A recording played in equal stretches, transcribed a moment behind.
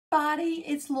Everybody,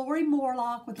 it's Lori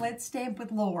Morlock with Let's Stamp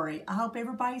with Lori. I hope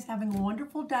everybody's having a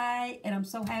wonderful day, and I'm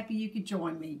so happy you could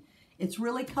join me. It's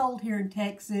really cold here in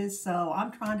Texas, so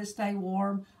I'm trying to stay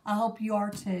warm. I hope you are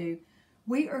too.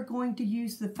 We are going to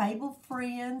use the Fable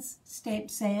Friends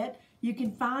stamp set. You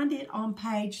can find it on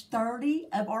page 30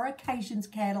 of our Occasions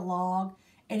catalog,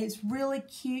 and it's really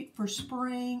cute for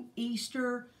spring,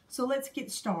 Easter. So let's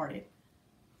get started.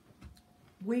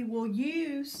 We will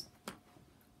use...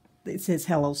 It says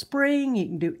Hello Spring. You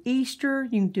can do Easter.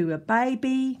 You can do a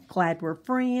baby. Glad we're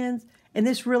friends. And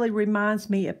this really reminds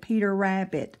me of Peter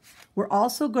Rabbit. We're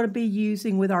also going to be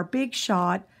using with our Big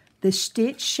Shot the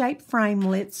stitch shaped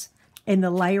framelits and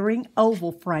the layering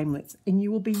oval framelits. And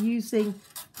you will be using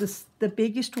the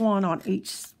biggest one on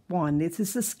each one. This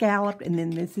is the scalloped, and then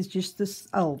this is just this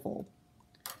oval.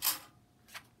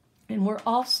 And we're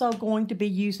also going to be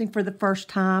using for the first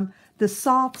time the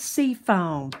soft sea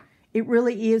foam. It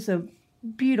really is a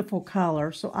beautiful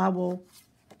color, so I will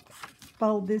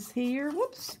fold this here.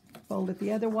 Whoops, fold it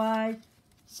the other way.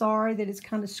 Sorry that it's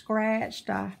kind of scratched.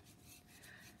 I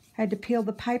had to peel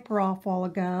the paper off a while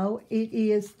ago. It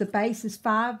is, the base is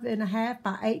 5.5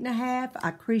 by 8.5.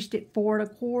 I creased it 4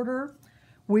 1/4.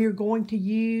 We are going to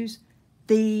use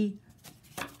the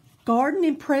Garden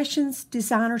Impressions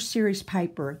Designer Series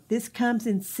paper. This comes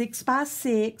in 6 by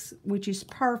 6, which is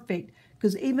perfect.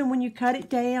 Because even when you cut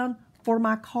it down for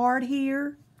my card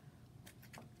here,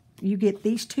 you get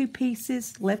these 2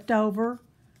 pieces left over,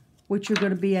 which you're going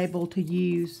to be able to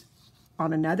use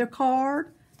on another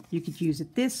card. You could use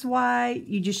it this way.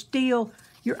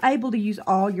 You're able to use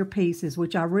all your pieces,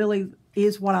 which I really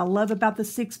is what I love about the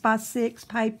 6 by 6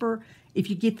 paper. If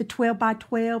you get the 12 by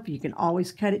 12, you can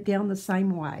always cut it down the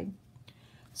same way.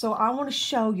 So I want to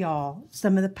show y'all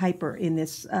some of the paper in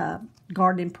this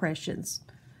Garden Impressions.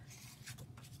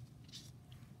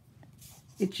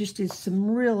 It just is some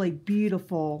really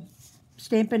beautiful,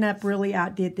 Stampin' Up! Really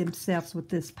outdid themselves with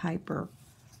this paper.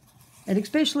 And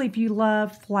especially if you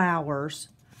love flowers.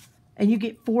 And you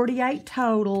get 48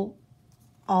 total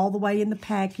all the way in the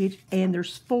package. And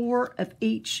there's 4 of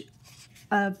each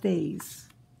of these.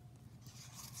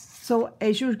 So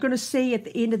as you're going to see at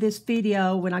the end of this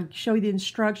video, when I show you the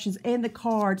instructions and the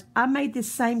cards, I made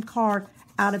this same card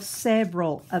out of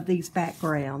several of these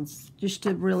backgrounds, just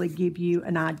to really give you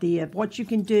an idea of what you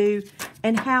can do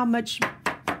and how much,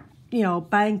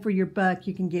 bang for your buck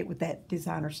you can get with that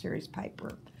Designer Series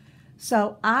paper.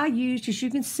 So I used, as you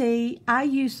can see, I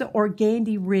used the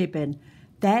Organdy ribbon.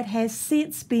 That has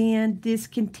since been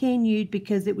discontinued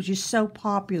because it was just so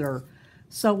popular.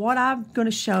 So what I'm going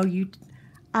to show you,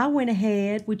 I went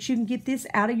ahead, which you can get this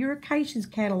out of your Occasions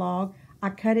catalog. I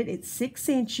cut it at 6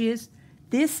 inches.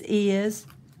 This is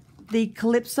the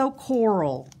Calypso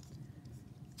Coral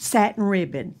satin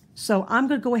ribbon. So I'm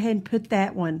going to go ahead and put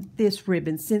this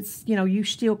ribbon, since, you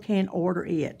still can order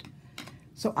it.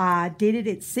 So I did it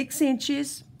at 6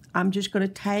 inches. I'm just going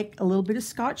to take a little bit of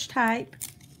Scotch tape.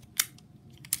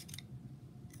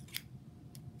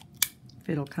 If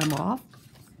it'll come off.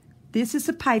 This is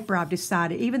the paper I've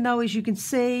decided. Even though, as you can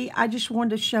see, I just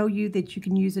wanted to show you that you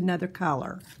can use another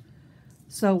color.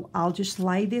 So I'll just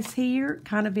lay this here,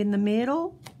 kind of in the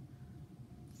middle,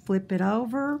 flip it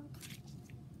over,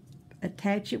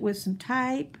 attach it with some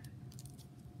tape.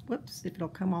 Whoops, if it'll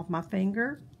come off my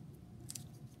finger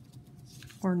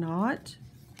or not.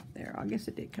 There, I guess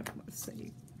it did come off. Let's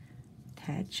see.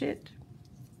 Attach it.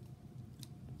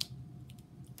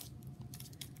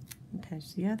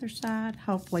 Attach the other side.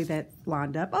 Hopefully that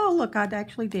lined up. Oh, look, I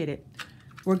actually did it.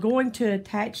 We're going to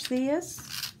attach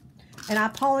this. And I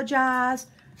apologize,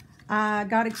 I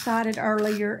got excited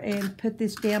earlier and put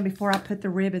this down before I put the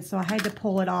ribbon, so I had to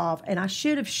pull it off. And I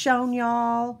should have shown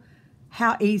y'all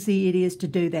how easy it is to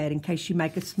do that in case you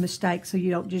make a mistake, so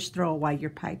you don't just throw away your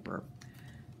paper.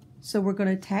 So we're going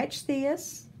to attach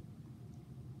this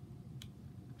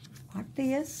like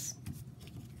this.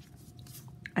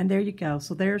 And there you go.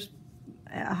 So there's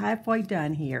halfway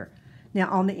done here. Now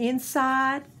on the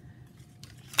inside,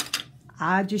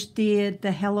 I just did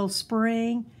the Hello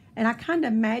Spring, and I kind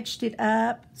of matched it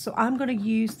up. So I'm going to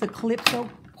use the Calypso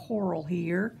Coral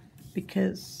here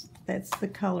because that's the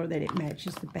color that it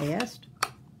matches the best.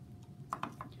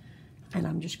 And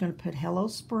I'm just going to put Hello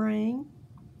Spring,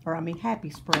 Happy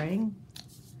Spring.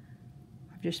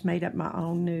 I've just made up my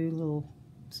own new little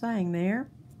saying there.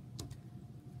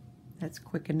 That's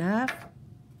quick enough.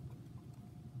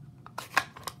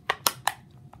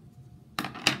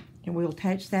 And we'll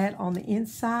attach that on the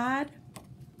inside.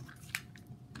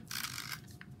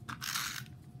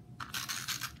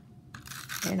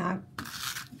 And I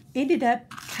ended up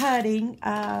cutting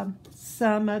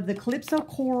some of the Calypso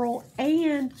Coral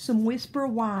and some Whisper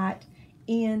White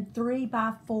in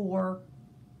 3x4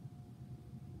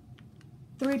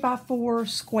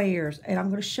 squares. And I'm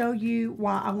going to show you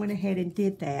why I went ahead and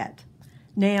did that.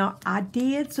 Now, I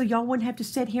did, so y'all wouldn't have to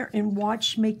sit here and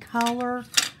watch me color.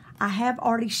 I have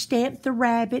already stamped the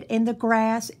rabbit and the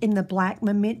grass in the black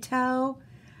memento.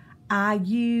 I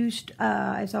used,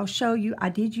 as I'll show you, I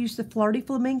did use the Flirty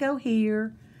Flamingo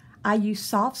here. I used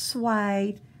Soft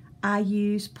Suede. I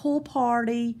used Pool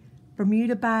Party,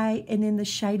 Bermuda Bay, and then the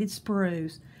Shaded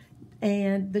Spruce.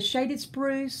 And the Shaded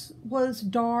Spruce was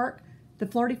dark. The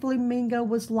Flirty Flamingo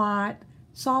was light.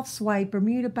 Soft Suede,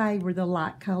 Bermuda Bay were the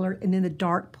light color, and then the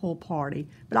dark Pool Party.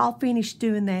 But I'll finish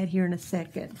doing that here in a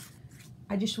second.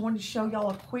 I just wanted to show y'all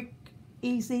a quick,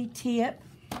 easy tip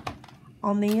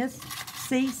on this.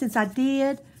 See, since I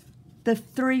did the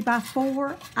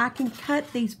 3x4, I can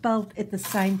cut these both at the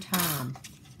same time.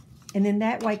 And then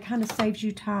that way kind of saves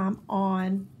you time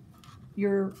on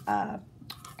your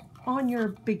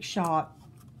big shot.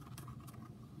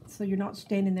 So you're not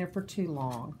standing there for too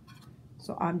long.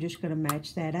 So I'm just going to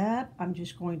match that up. I'm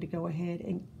just going to go ahead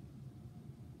and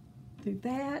do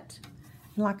that.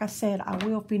 And like I said, I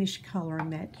will finish coloring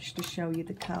that just to show you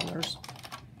the colors.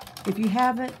 If you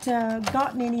haven't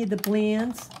gotten any of the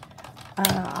blends,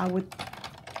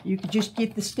 you could just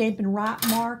get the Stampin' Right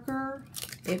marker.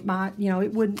 It might,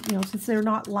 it wouldn't, since they're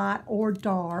not light or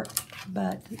dark,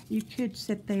 but you could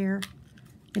sit there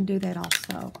and do that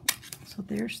also. So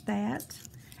there's that.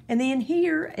 And then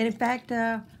here, and in fact,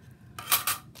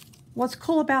 what's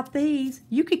cool about these,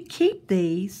 you could keep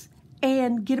these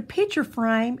and get a picture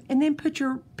frame and then put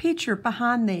your picture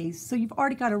behind these. So you've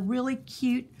already got a really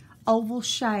cute oval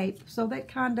shape. So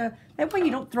that way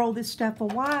you don't throw this stuff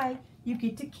away, you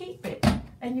get to keep it.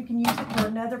 And you can use it for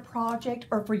another project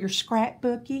or for your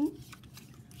scrapbooking.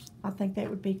 I think that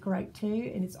would be great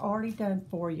too, and it's already done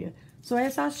for you. So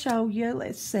as I show you,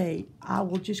 let's see, I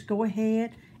will just go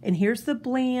ahead, and here's the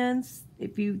blends.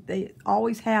 They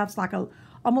always have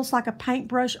almost like a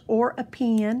paintbrush or a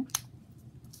pen.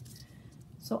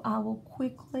 So I will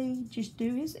quickly just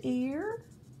do his ear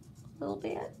a little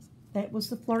bit. That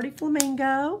was the Flirty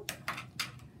Flamingo,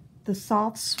 the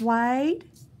Soft Suede,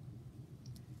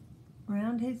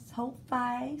 around his whole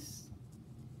face.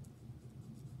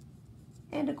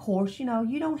 And of course, you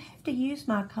don't have to use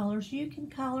my colors. You can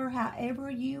color however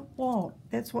you want.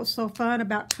 That's what's so fun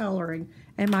about coloring.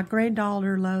 And my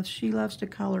granddaughter she loves to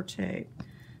color too.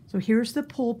 So here's the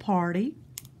Pool Party.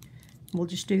 We'll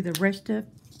just do the rest of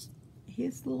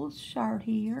his little shirt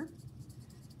here.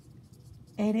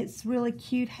 And it's really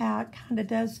cute how it kind of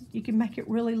does, you can make it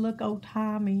really look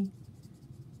old-timey.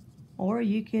 Or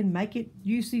you can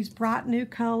use these bright new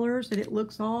colors and it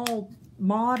looks all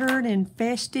modern and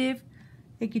festive.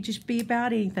 It could just be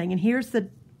about anything. And here's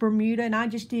the Bermuda, and I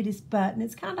just did his button.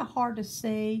 It's kind of hard to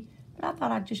see, but I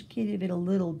thought I'd just give it a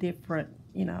little different,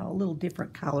 a little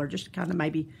different color, just to kind of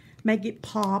maybe make it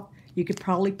pop. You could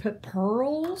probably put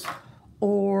pearls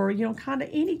or, kind of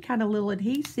any kind of little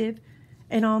adhesive.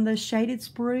 And on the Shaded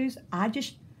Spruce, I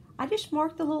just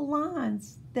marked the little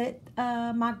lines that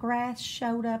my grass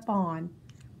showed up on.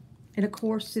 And of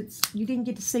course, you didn't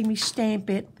get to see me stamp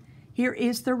it. Here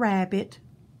is the rabbit.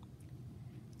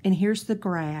 And here's the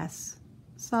grass.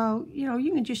 So,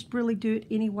 you can just really do it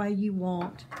any way you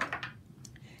want.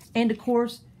 And of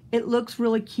course, it looks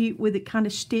really cute with it kind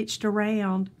of stitched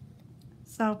around.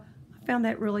 So, I found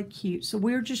that really cute. So,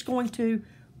 we're just going to,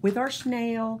 with our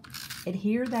snail,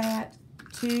 adhere that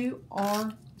to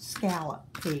our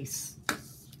scallop piece.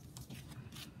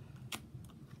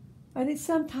 And it's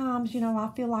sometimes, I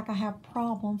feel like I have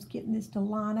problems getting this to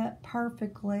line up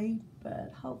perfectly,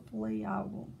 but hopefully I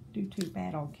won't do too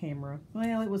bad on camera.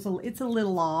 Well, it's a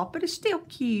little off, but it's still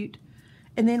cute.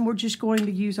 And then we're just going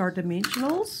to use our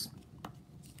dimensionals.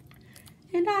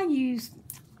 And I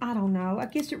don't know, I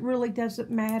guess it really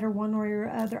doesn't matter one way or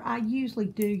other. I usually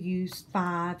do use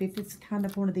 5 if it's kind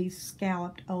of one of these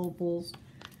scalloped ovals.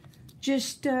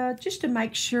 Just to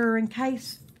make sure, in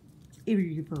case if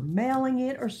you're mailing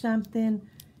it or something,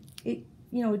 it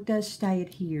does stay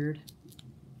adhered.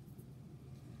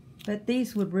 But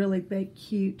these would really make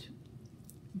cute,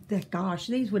 gosh,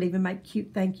 these would even make cute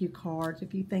thank you cards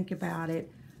if you think about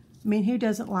it. I mean, who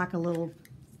doesn't like a little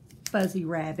fuzzy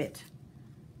rabbit?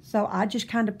 So I just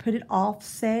kind of put it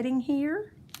offsetting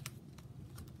here.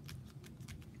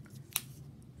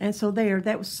 And so there,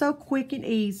 that was so quick and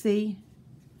easy.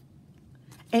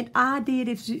 And I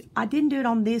didn't do it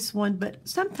on this one, but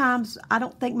sometimes I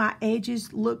don't think my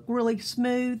edges look really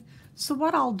smooth. So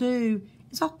what I'll do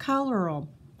is I'll color them.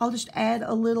 I'll just add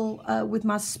a little with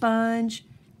my sponge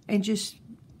and just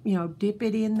you know, dip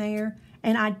it in there.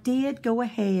 And I did go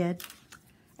ahead,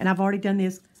 and I've already done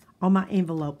this on my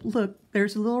envelope. Look,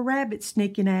 there's a little rabbit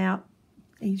sneaking out.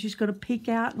 He's just going to peek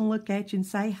out and look at you and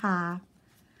say hi.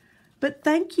 But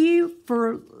thank you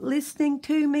for listening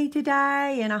to me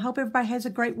today, and I hope everybody has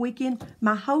a great weekend.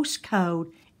 My host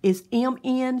code is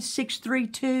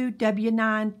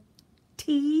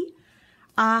MN632W9T.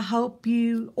 I hope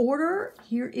you order.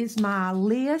 Here is my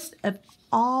list of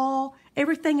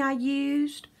everything I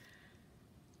used.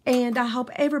 And I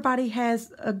hope everybody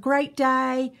has a great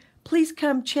day. Please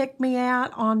come check me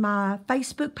out on my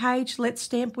Facebook page, Let's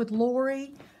Stamp with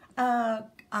Lori.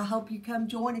 I hope you come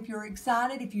join if you're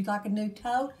excited. If you'd like a new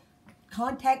tote,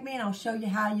 contact me and I'll show you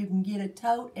how you can get a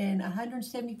tote and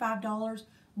 $175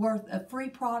 worth of free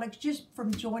products just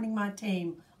from joining my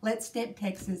team. Let's Stamp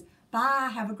Texas. Bye.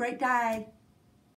 Have a great day.